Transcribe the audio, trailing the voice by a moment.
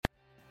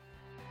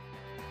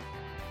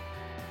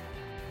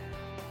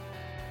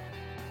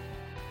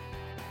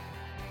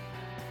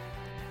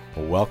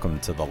Welcome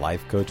to the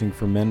Life Coaching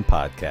for Men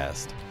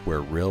podcast,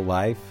 where real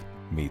life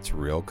meets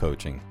real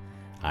coaching.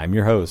 I'm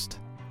your host,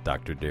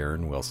 Dr.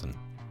 Darren Wilson.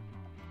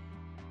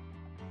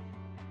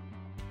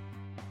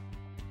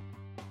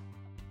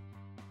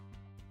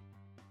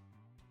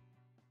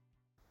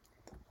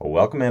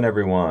 Welcome in,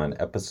 everyone.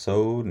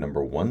 Episode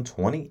number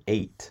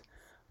 128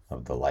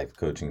 of the Life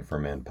Coaching for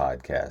Men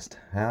podcast.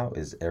 How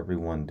is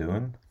everyone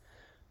doing?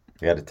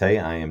 I got to tell you,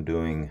 I am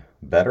doing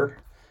better.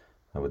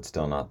 I would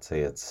still not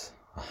say it's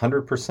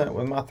 100%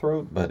 with my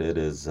throat, but it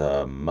is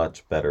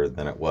much better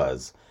than it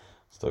was.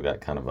 Still got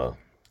kind of a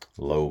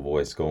low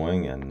voice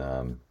going, and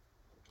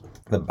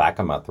the back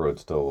of my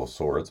throat's still a little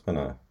sore. It's been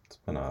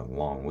a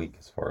long week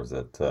as far as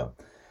that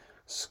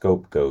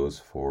scope goes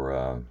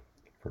for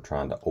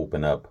trying to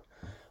open up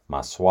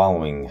my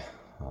swallowing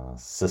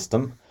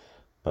system,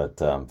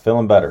 but I'm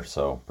feeling better.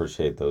 So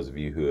appreciate those of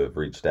you who have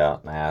reached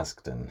out and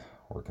asked and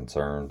were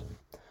concerned.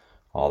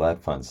 All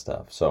that fun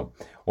stuff. So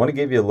I want to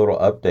give you a little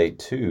update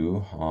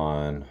too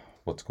on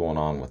what's going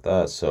on with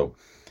us. So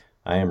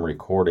I am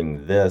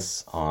recording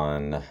this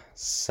on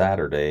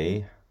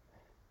Saturday,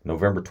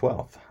 November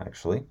 12th,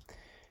 actually.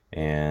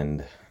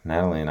 And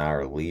Natalie and I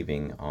are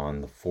leaving on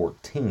the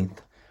 14th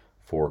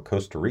for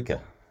Costa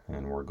Rica.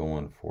 And we're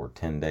going for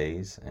 10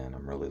 days, and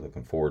I'm really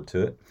looking forward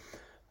to it.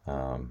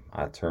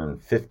 I turn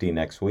 50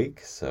 next week,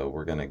 so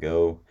we're going to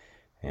go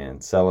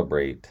and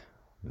celebrate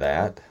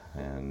that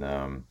and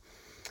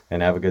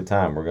have a good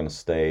time. We're going to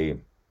stay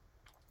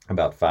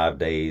about 5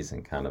 days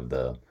in kind of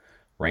the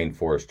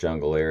rainforest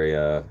jungle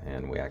area,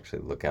 and we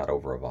actually look out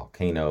over a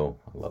volcano.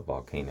 I love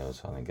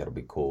volcanoes, so I think that'll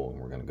be cool. And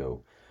we're going to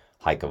go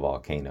hike a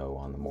volcano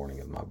on the morning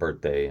of my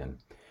birthday, and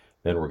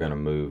then we're going to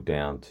move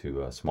down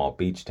to a small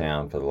beach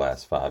town for the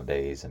last 5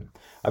 days. And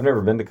I've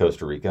never been to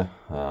Costa Rica.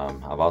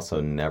 I've also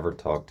never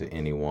talked to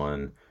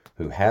anyone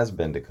who has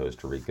been to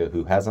Costa Rica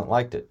who hasn't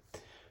liked it.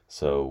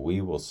 So we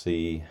will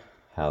see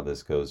how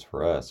this goes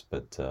for us,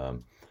 but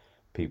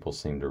people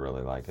seem to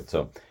really like it.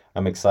 So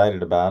I'm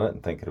excited about it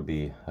and think it'll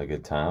be a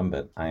good time,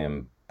 but I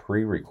am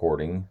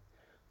pre-recording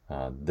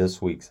this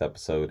week's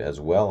episode as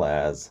well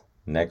as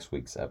next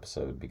week's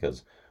episode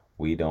because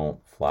we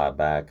don't fly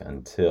back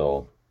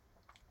until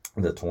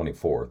the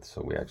 24th.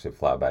 So we actually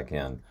fly back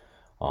in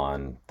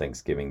on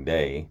Thanksgiving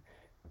Day,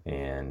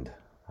 and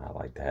I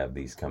like to have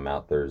these come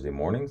out Thursday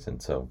mornings,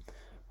 and so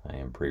I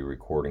am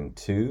pre-recording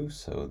too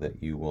so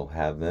that you will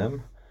have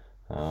them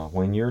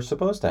when you're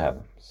supposed to have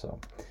them.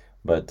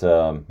 But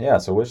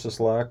so wish us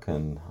luck,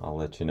 and I'll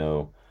let you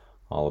know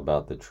all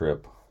about the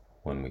trip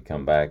when we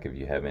come back. If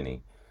you have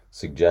any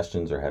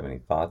suggestions or have any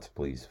thoughts,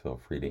 please feel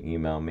free to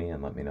email me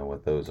and let me know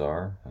what those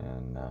are,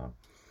 and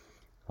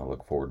I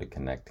look forward to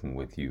connecting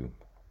with you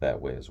that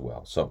way as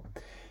well. So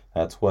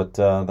that's what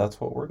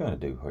we're going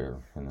to do here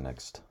in the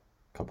next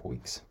couple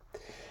weeks.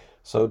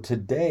 So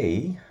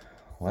today,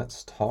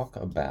 let's talk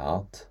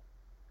about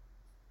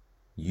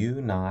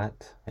you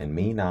not, and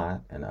me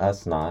not, and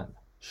us not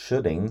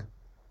shoulding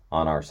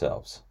on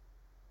ourselves.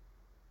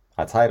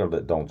 I titled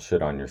it Don't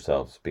Shit on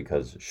Yourselves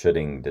because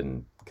shoulding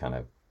didn't kind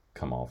of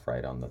come off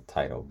right on the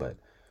title, but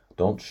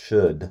don't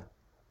should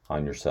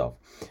on yourself.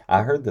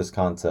 I heard this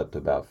concept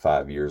about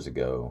 5 years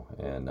ago,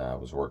 and I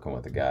was working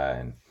with a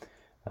guy,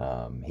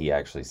 and he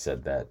actually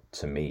said that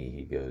to me.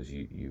 He goes,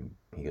 he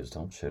goes,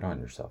 don't shit on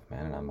yourself,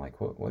 man. And I'm like,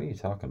 what are you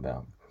talking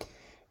about?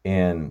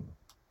 And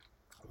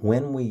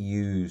when we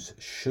use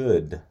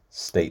should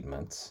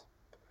statements,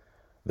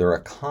 they're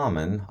a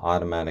common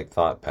automatic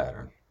thought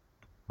pattern,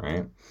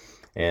 right?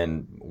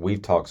 And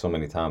we've talked so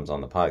many times on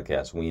the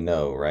podcast, we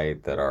know,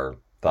 right, that our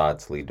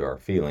thoughts lead to our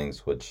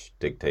feelings, which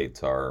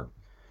dictates our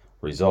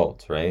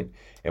results, right?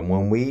 And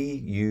when we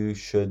use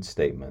should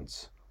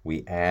statements,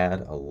 we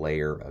add a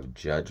layer of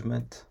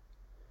judgment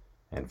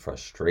and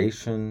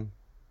frustration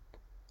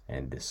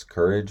and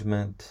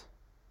discouragement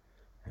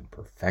and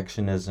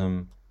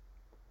perfectionism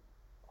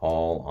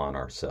all on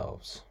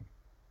ourselves,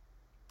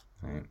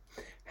 right?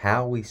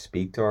 How we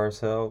speak to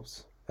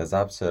ourselves, as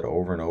I've said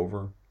over and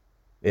over,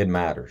 it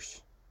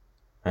matters,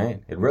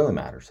 right? It really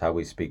matters how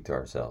we speak to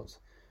ourselves.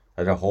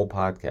 I did a whole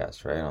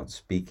podcast, right, on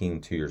speaking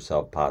to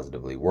yourself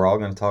positively. We're all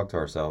going to talk to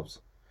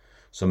ourselves.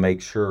 So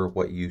make sure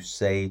what you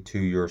say to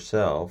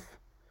yourself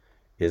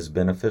is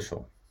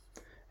beneficial.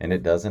 And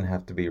it doesn't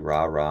have to be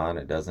rah-rah, and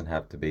it doesn't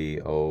have to be,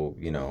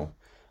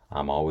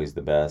 I'm always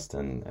the best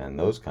and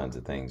those kinds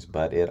of things.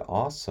 But it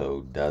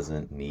also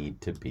doesn't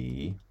need to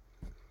be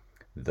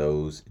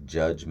those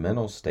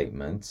judgmental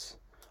statements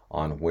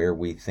on where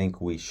we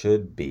think we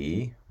should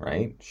be,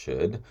 right?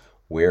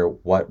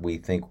 What we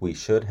think we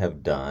should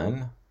have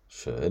done,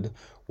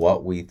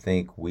 what we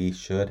think we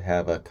should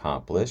have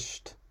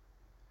accomplished,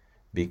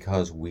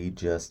 because we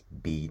just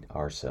beat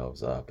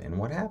ourselves up. And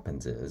what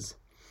happens is,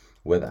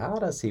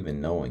 without us even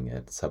knowing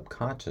it,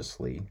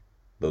 subconsciously,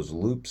 those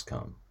loops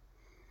come,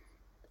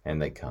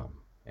 and they come,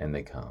 and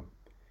they come.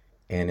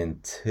 And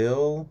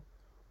until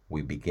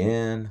we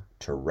begin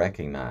to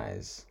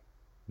recognize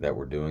that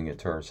we're doing it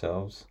to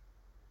ourselves,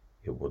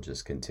 it will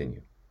just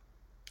continue,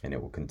 and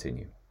it will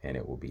continue, and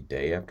it will be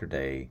day after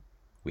day,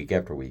 week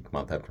after week,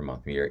 month after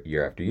month,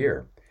 year after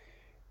year.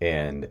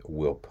 And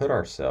we'll put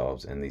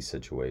ourselves in these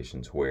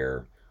situations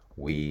where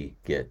we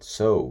get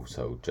so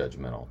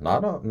judgmental,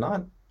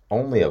 not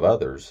only of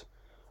others,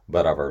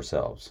 but of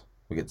ourselves.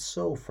 We get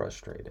so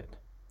frustrated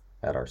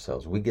at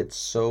ourselves. We get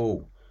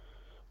so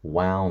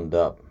wound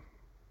up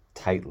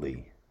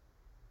tightly,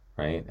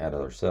 right, at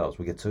ourselves.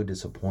 We get so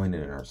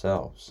disappointed in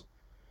ourselves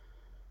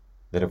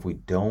that if we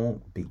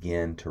don't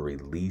begin to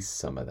release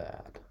some of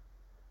that,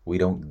 we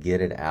don't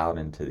get it out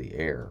into the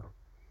air,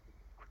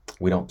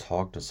 we don't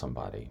talk to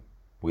somebody,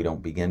 we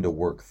don't begin to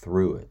work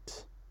through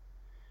it,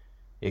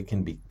 it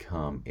can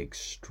become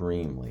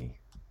extremely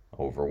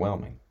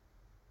overwhelming,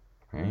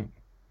 right?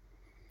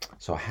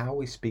 So how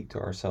we speak to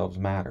ourselves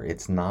matter.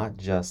 It's not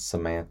just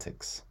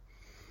semantics.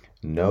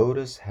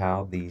 Notice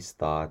how these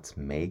thoughts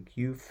make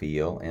you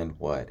feel and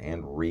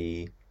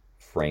reframe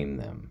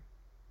them,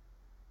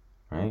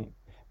 right?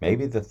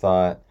 Maybe the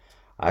thought,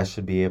 I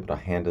should be able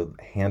to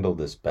handle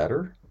this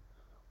better,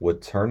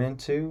 would turn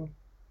into,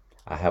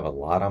 I have a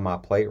lot on my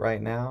plate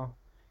right now,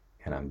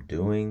 and I'm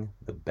doing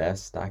the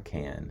best I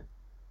can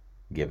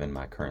given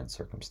my current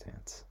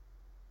circumstance.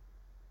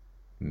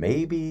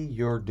 Maybe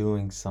you're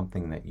doing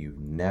something that you've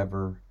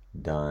never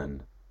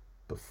done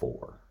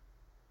before,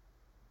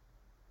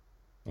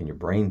 and your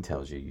brain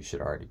tells you you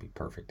should already be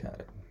perfect at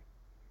it.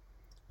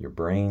 Your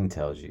brain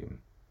tells you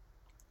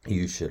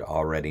you should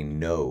already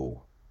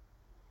know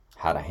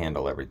how to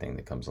handle everything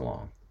that comes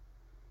along.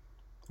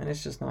 And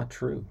it's just not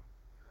true.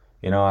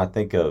 I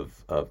think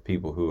of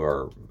people who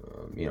are,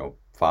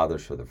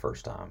 fathers for the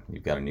first time.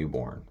 You've got a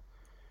newborn.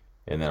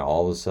 And then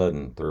all of a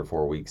sudden, 3 or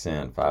 4 weeks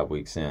in, 5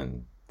 weeks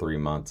in, 3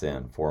 months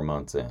in, 4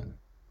 months in,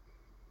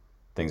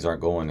 things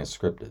aren't going as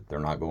scripted. They're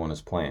not going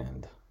as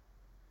planned.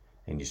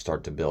 And you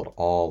start to build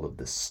all of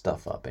this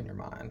stuff up in your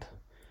mind.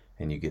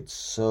 And you get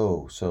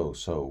so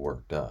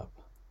worked up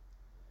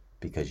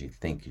because you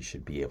think you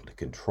should be able to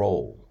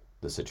control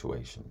the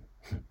situation.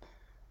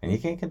 And you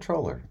can't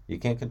control her. You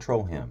can't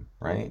control him,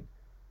 right?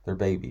 They're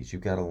babies.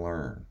 You've got to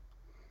learn.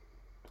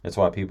 That's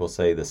why people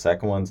say the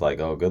second one's like,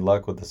 oh, good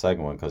luck with the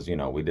second one because,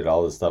 we did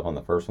all this stuff on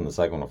the first one. The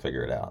second one will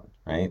figure it out,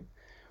 right?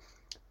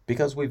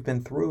 Because we've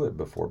been through it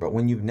before. But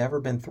when you've never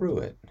been through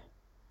it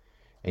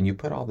and you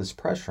put all this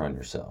pressure on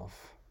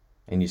yourself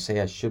and you say,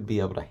 I should be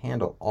able to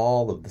handle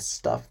all of the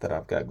stuff that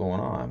I've got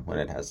going on when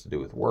it has to do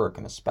with work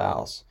and a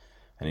spouse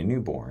and a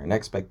newborn and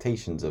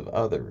expectations of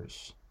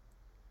others,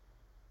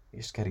 you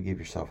just got to give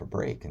yourself a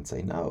break and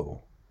say,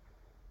 no,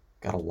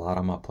 got a lot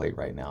on my plate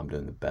right now. I'm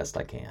doing the best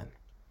I can.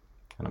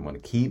 And I'm going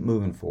to keep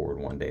moving forward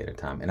one day at a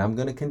time. And I'm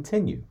going to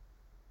continue,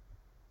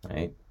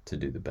 right, to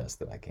do the best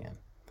that I can.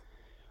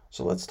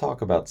 So let's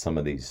talk about some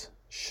of these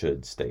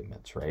should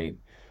statements, right?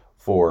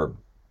 For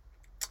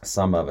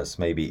some of us,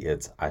 maybe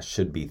it's, I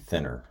should be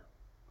thinner,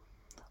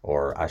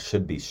 or I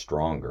should be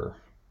stronger,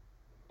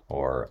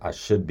 or I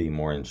should be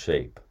more in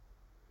shape.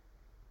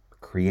 It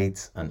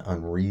creates an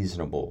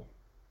unreasonable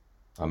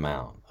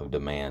amount of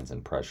demands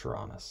and pressure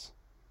on us.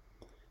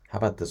 How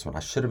about this one?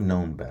 I should have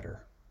known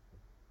better.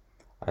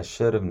 I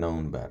should have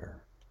known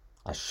better.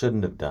 I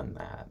shouldn't have done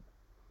that.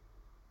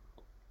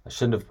 I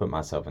shouldn't have put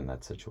myself in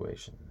that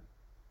situation.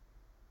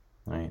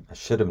 Right? I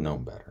should have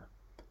known better.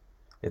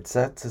 It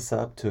sets us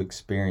up to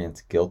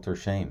experience guilt or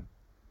shame.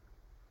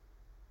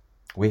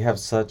 We have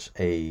such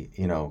a,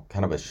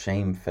 kind of a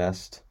shame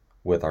fest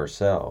with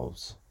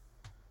ourselves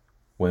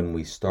when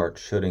we start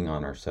shooting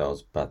on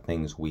ourselves about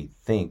things we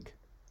think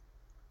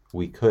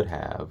we could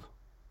have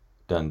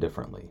done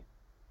differently.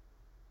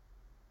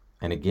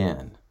 And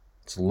again,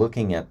 it's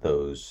looking at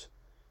those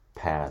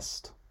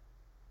past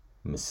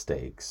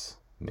mistakes,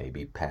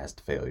 maybe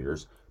past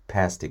failures,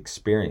 past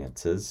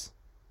experiences,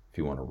 if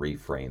you want to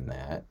reframe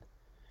that,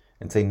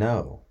 and say,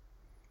 no,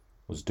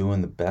 I was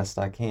doing the best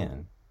I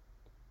can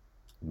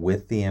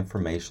with the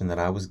information that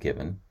I was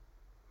given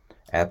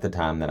at the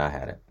time that I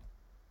had it.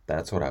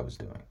 That's what I was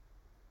doing.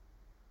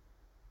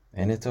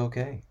 And it's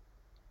okay,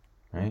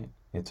 right?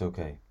 It's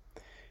okay.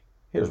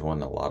 Here's one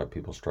that a lot of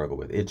people struggle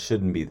with. It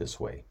shouldn't be this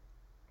way.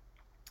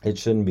 It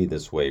shouldn't be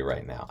this way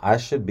right now. I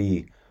should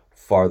be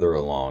farther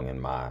along in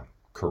my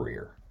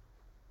career.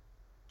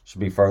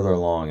 Should be further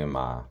along in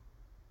my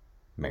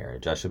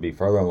marriage. I should be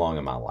further along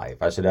in my life.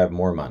 I should have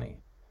more money,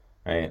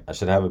 right? I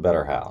should have a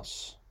better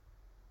house.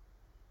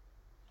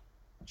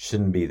 It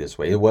shouldn't be this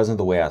way. It wasn't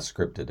the way I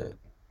scripted it.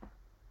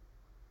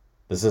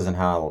 This isn't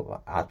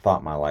how I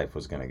thought my life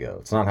was going to go.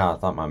 It's not how I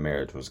thought my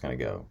marriage was going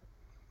to go.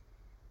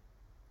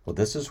 Well,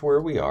 this is where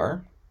we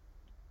are.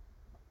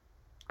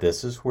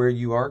 This is where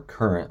you are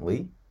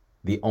currently.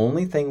 The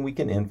only thing we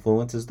can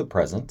influence is the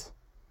present.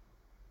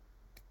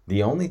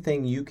 The only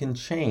thing you can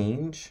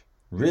change,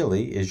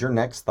 really, is your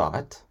next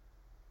thought.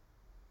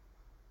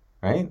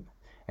 Right?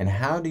 And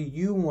how do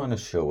you want to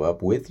show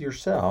up with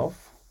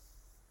yourself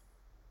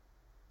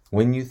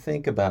when you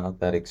think about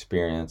that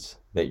experience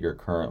that you're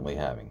currently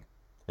having?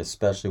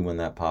 Especially when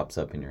that pops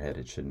up in your head,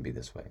 it shouldn't be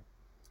this way.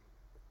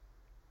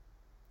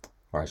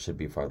 Or I should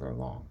be farther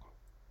along.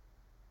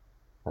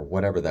 Or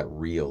whatever that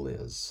reel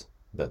is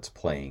that's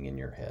playing in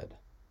your head.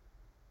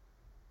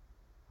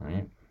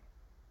 right?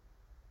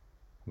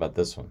 About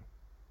this one,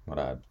 what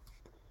I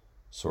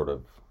sort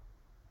of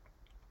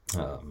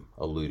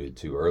alluded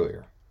to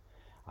earlier.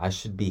 I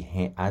should be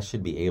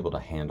able to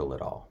handle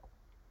it all.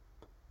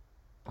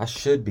 I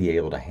should be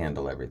able to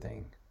handle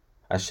everything.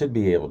 I should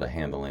be able to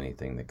handle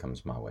anything that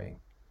comes my way.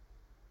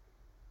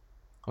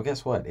 Well,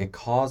 guess what? It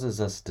causes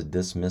us to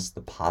dismiss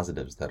the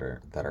positives that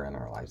are in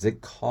our lives.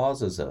 It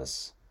causes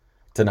us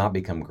to not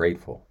become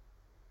grateful.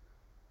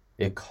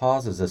 It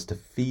causes us to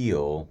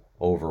feel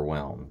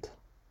overwhelmed.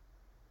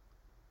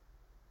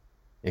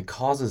 It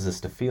causes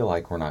us to feel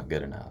like we're not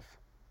good enough.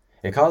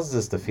 It causes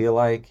us to feel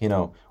like,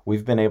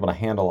 we've been able to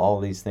handle all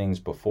of these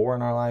things before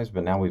in our lives,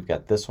 but now we've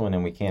got this one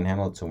and we can't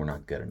handle it, so we're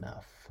not good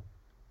enough.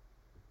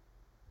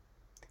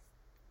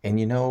 And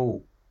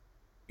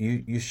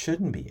you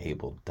shouldn't be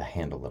able to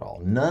handle it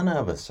all. None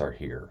of us are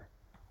here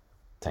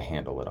to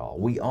handle it all.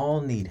 We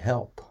all need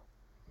help.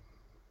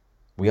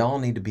 We all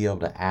need to be able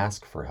to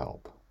ask for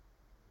help.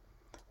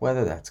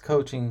 Whether that's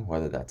coaching,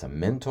 whether that's a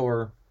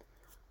mentor,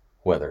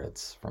 whether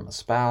it's from a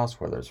spouse,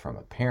 whether it's from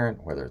a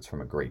parent, whether it's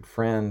from a great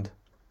friend,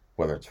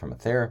 whether it's from a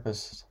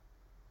therapist.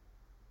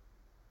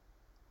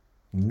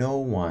 No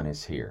one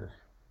is here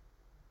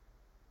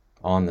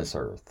on this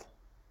earth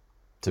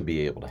to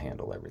be able to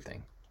handle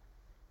everything.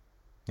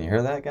 You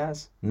hear that,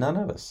 guys? None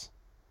of us.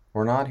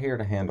 We're not here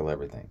to handle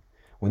everything.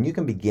 When you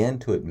can begin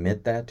to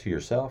admit that to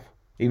yourself,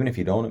 even if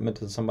you don't admit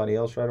to somebody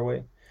else right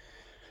away,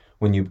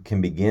 when you can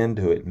begin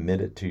to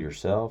admit it to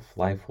yourself,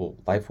 life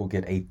will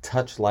get a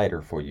touch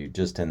lighter for you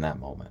just in that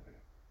moment.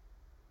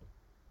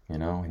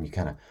 And you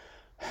kind of,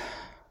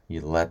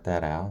 you let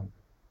that out.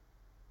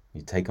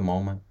 You take a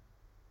moment.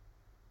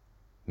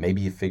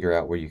 Maybe you figure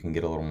out where you can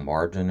get a little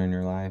margin in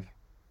your life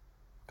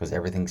because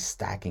everything's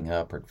stacking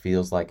up, or it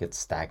feels like it's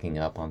stacking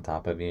up on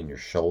top of you and your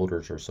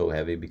shoulders are so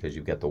heavy because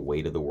you've got the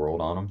weight of the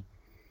world on them.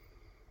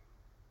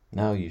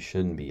 No, you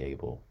shouldn't be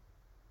able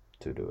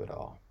to do it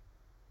all.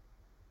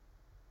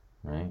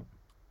 Right?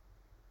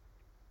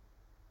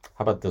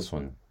 How about this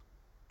one?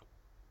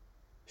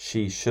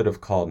 She should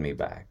have called me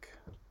back.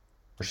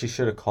 Or she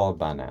should have called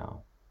by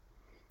now.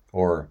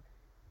 Or,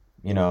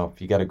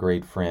 if you got a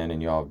great friend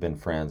and y'all have been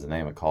friends and they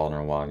haven't called in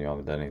a while and y'all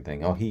haven't done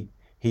anything, oh, he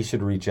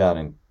should reach out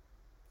and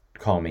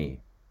call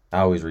me. I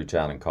always reach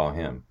out and call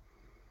him.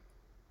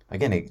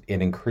 Again, it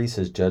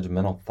increases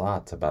judgmental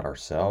thoughts about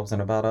ourselves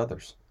and about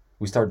others.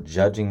 We start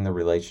judging the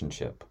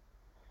relationship.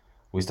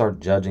 We start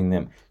judging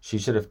them. She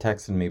should have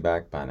texted me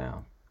back by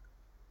now.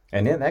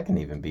 And then that can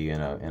even be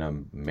in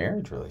a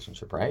marriage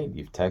relationship, right?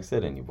 You've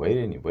texted and you've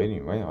waited and you've waited and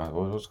you've waited.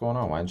 What's going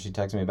on? Why didn't she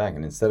text me back?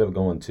 And instead of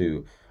going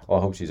to, I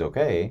hope she's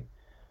okay,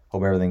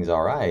 hope everything's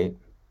all right,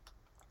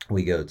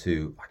 we go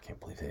to, I can't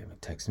believe they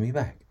haven't texted me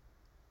back.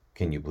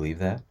 Can you believe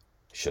that?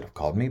 Should have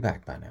called me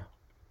back by now.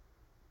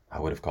 I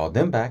would have called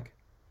them back.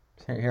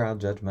 Hear how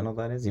judgmental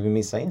that is? Even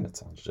me saying it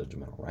sounds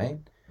judgmental, right?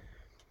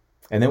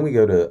 And then we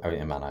go to,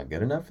 am I not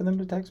good enough for them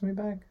to text me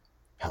back?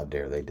 How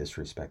dare they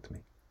disrespect me?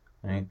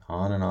 Right?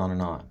 On and on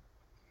and on.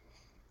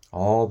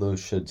 All those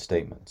should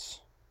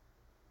statements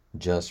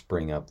just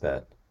bring up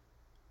that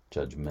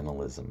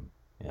judgmentalism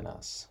in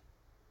us.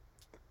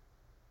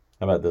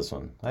 How about this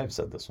one? I've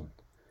said this one.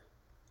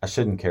 I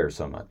shouldn't care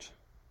so much.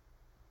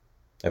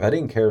 If I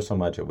didn't care so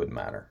much, it wouldn't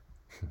matter.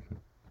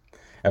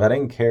 If I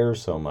didn't care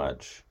so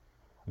much,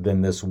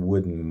 then this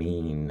wouldn't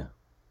mean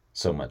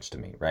so much to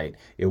me, right?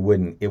 It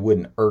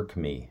wouldn't irk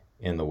me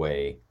in the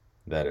way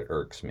that it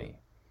irks me.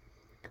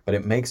 But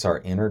it makes our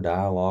inner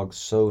dialogue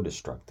so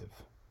destructive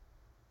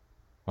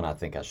when I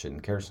think I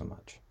shouldn't care so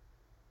much.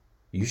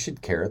 You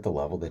should care at the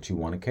level that you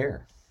want to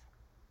care,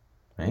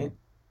 right?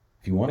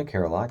 If you want to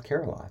care a lot,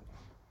 care a lot.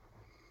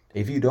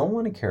 If you don't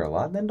want to care a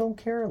lot, then don't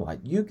care a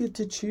lot. You get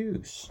to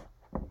choose.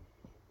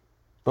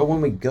 But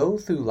when we go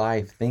through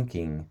life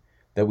thinking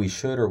that we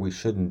should or we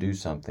shouldn't do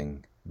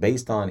something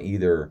based on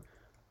either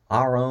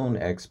our own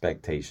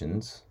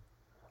expectations,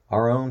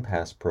 our own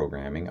past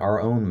programming,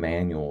 our own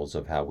manuals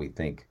of how we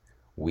think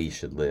we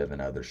should live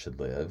and others should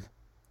live,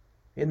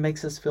 it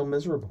makes us feel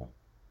miserable.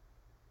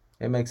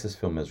 It makes us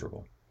feel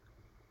miserable.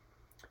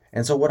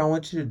 And so what I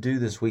want you to do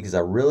this week is I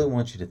really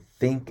want you to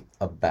think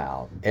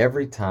about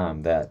every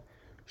time that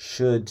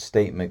should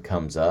statement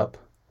comes up,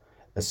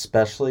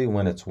 especially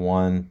when it's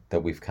one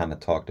that we've kind of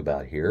talked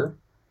about here,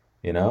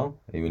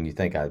 when you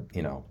think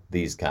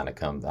these kind of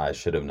come, I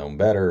should have known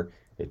better.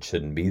 It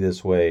shouldn't be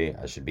this way.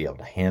 I should be able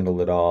to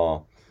handle it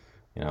all.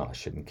 I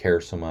shouldn't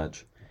care so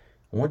much.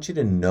 I want you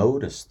to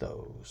notice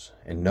those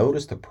and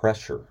notice the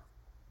pressure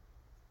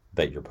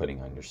that you're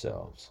putting on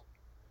yourselves.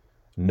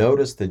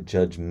 Notice the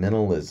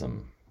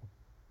judgmentalism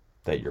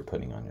that you're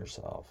putting on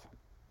yourself.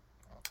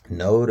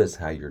 Notice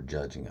how you're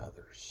judging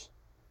others.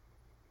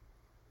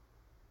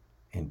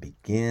 And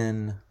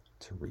begin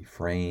to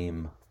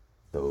reframe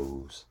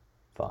those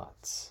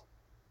thoughts.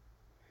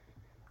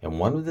 And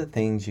one of the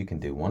things you can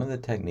do, one of the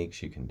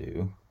techniques you can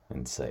do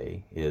and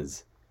say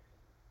is,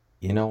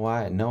 you know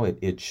why? No,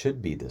 it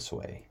should be this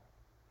way.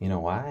 You know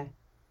why?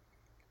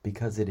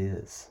 Because it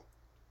is.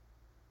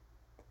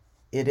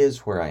 It is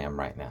where I am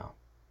right now.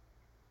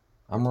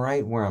 I'm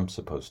right where I'm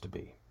supposed to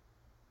be.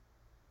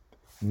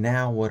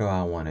 Now what do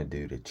I want to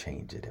do to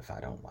change it if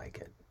I don't like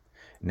it?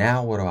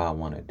 Now what do I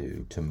want to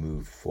do to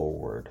move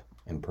forward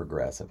and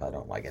progress if I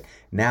don't like it?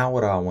 Now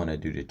what do I want to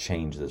do to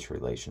change this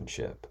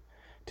relationship,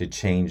 to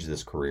change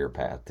this career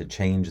path, to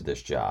change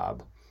this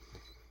job,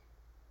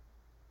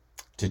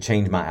 to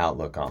change my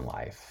outlook on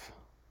life,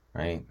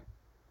 right?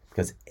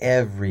 Because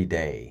every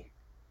day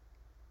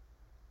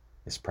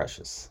is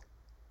precious.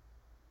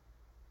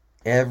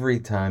 Every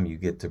time you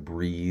get to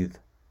breathe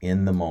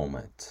in the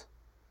moment,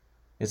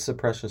 it's a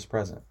precious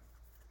present.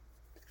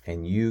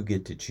 And you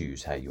get to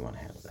choose how you want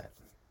to handle that.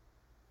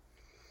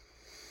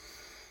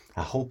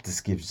 I hope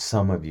this gives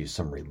some of you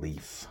some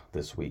relief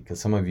this week, because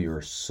some of you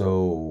are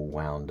so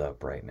wound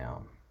up right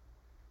now.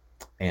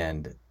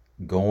 And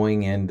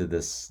going into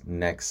this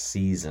next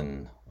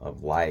season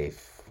of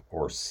life,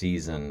 or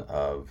season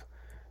of,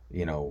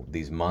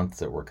 these months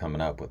that we're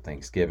coming up with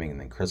Thanksgiving and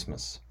then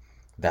Christmas,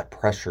 that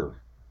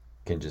pressure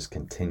can just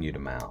continue to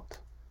mount.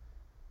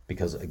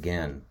 Because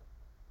again,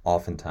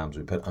 oftentimes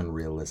we put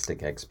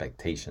unrealistic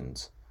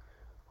expectations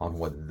on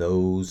what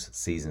those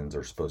seasons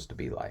are supposed to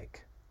be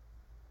like,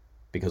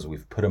 because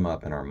we've put them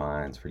up in our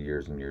minds for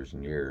years and years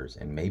and years,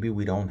 and maybe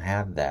we don't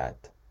have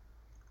that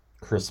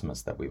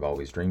Christmas that we've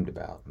always dreamed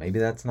about. Maybe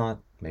that's not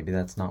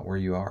where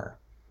you are.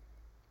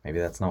 Maybe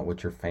that's not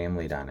what your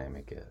family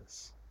dynamic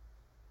is.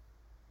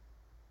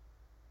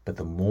 But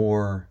the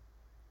more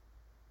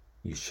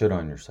you should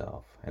on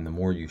yourself, and the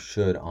more you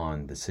should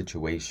on the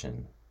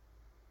situation,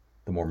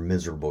 the more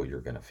miserable you're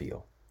going to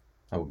feel.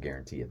 I will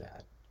guarantee you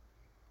that.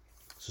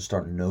 So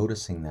start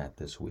noticing that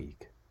this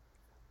week.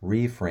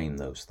 Reframe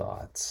those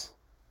thoughts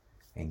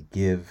and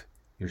give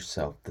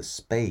yourself the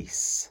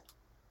space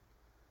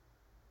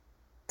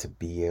to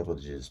be able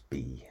to just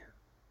be,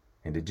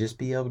 and to just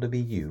be able to be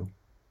you,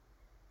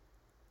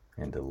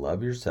 and to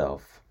love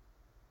yourself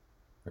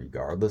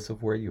regardless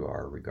of where you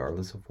are,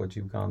 regardless of what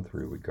you've gone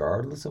through,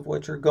 regardless of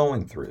what you're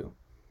going through.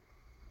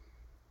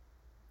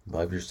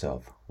 Love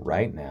yourself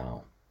right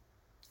now,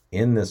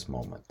 in this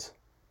moment,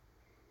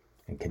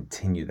 and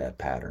continue that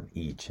pattern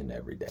each and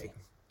every day.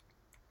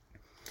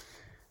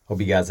 Hope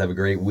you guys have a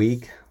great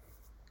week.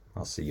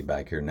 I'll see you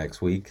back here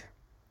next week,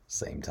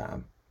 same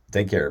time.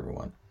 Take care,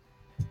 everyone.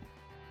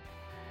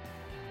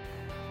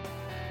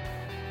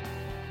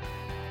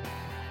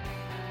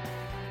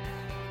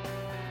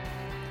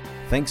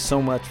 Thanks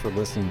so much for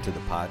listening to the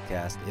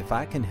podcast. If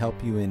I can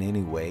help you in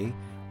any way,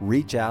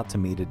 reach out to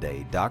me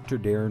today,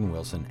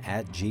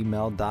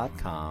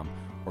 drdarrenwilson@gmail.com,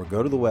 or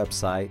go to the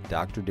website,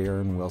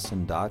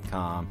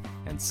 drdarrenwilson.com,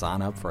 and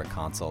sign up for a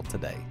consult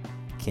today.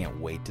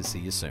 Can't wait to see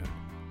you soon.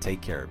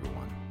 Take care,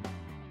 everyone.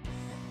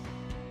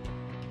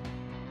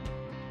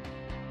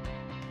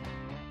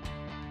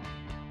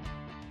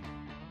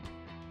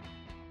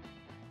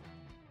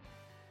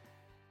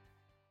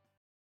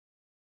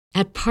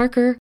 At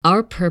Parker,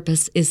 our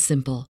purpose is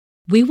simple.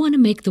 We want to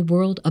make the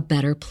world a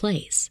better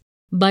place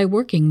by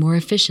working more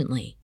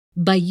efficiently,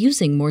 by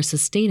using more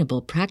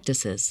sustainable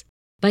practices,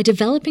 by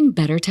developing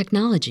better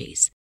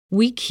technologies.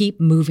 We keep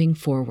moving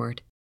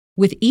forward.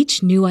 With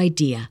each new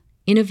idea,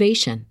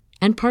 innovation,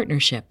 and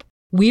partnership,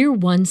 we're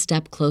one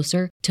step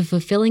closer to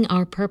fulfilling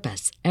our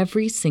purpose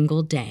every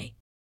single day.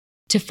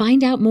 To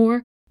find out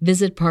more,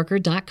 visit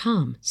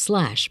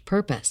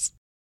parker.com/purpose.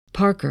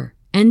 Parker,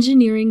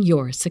 engineering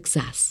your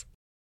success.